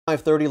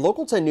5:30,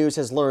 Local 10 News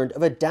has learned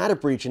of a data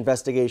breach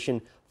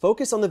investigation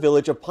focused on the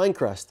village of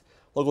Pinecrest.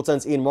 Local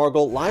 10's Ian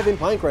Margol live in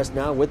Pinecrest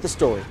now with the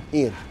story.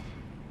 Ian.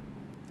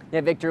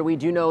 Yeah, Victor, we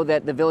do know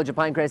that the village of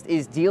Pinecrest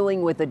is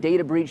dealing with a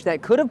data breach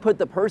that could have put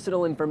the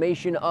personal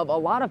information of a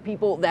lot of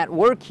people that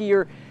work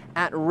here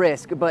at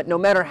risk. But no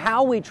matter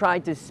how we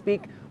tried to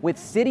speak with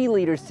city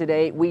leaders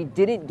today, we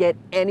didn't get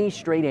any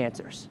straight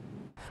answers.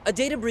 A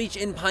data breach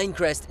in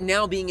Pinecrest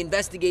now being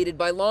investigated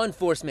by law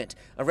enforcement.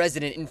 A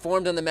resident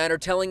informed on the matter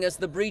telling us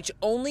the breach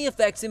only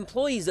affects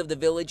employees of the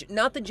village,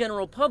 not the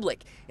general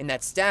public, and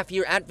that staff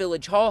here at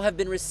Village Hall have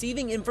been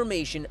receiving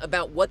information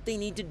about what they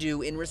need to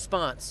do in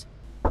response.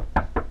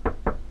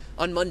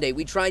 On Monday,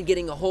 we tried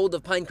getting a hold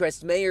of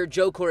Pinecrest Mayor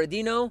Joe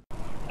Corradino.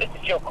 This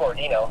is Joe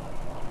Corradino.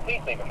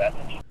 Please leave a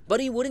message.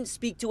 But he wouldn't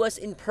speak to us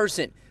in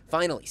person,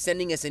 finally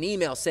sending us an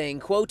email saying,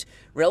 quote,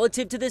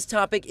 relative to this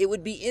topic, it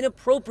would be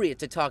inappropriate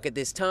to talk at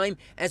this time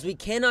as we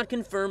cannot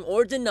confirm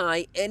or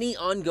deny any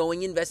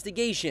ongoing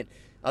investigation.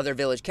 Other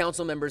village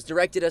council members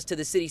directed us to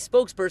the city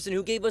spokesperson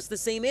who gave us the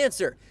same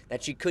answer,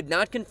 that she could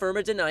not confirm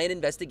or deny an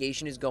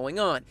investigation is going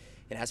on.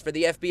 And as for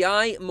the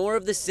FBI, more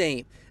of the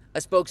same.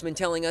 A spokesman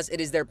telling us it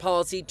is their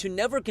policy to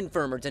never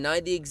confirm or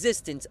deny the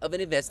existence of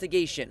an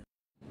investigation.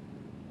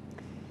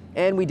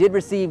 And we did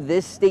receive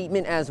this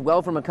statement as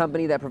well from a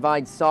company that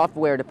provides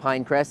software to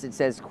Pinecrest. It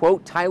says,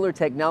 quote, Tyler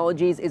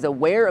Technologies is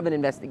aware of an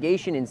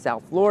investigation in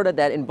South Florida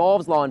that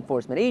involves law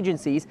enforcement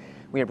agencies.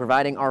 We are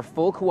providing our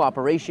full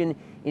cooperation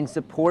in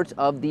support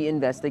of the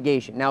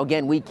investigation. Now,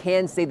 again, we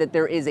can say that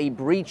there is a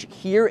breach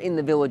here in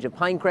the village of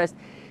Pinecrest.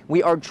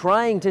 We are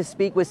trying to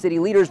speak with city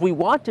leaders. We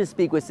want to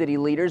speak with city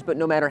leaders, but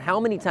no matter how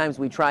many times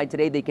we tried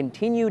today, they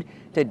continued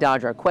to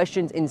dodge our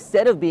questions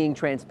instead of being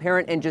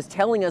transparent and just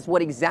telling us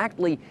what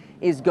exactly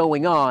is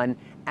going on.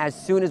 As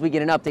soon as we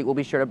get an update, we'll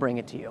be sure to bring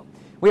it to you.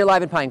 We are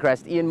live in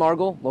Pinecrest. Ian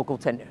Margol, Local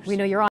 10 News. We know you're on.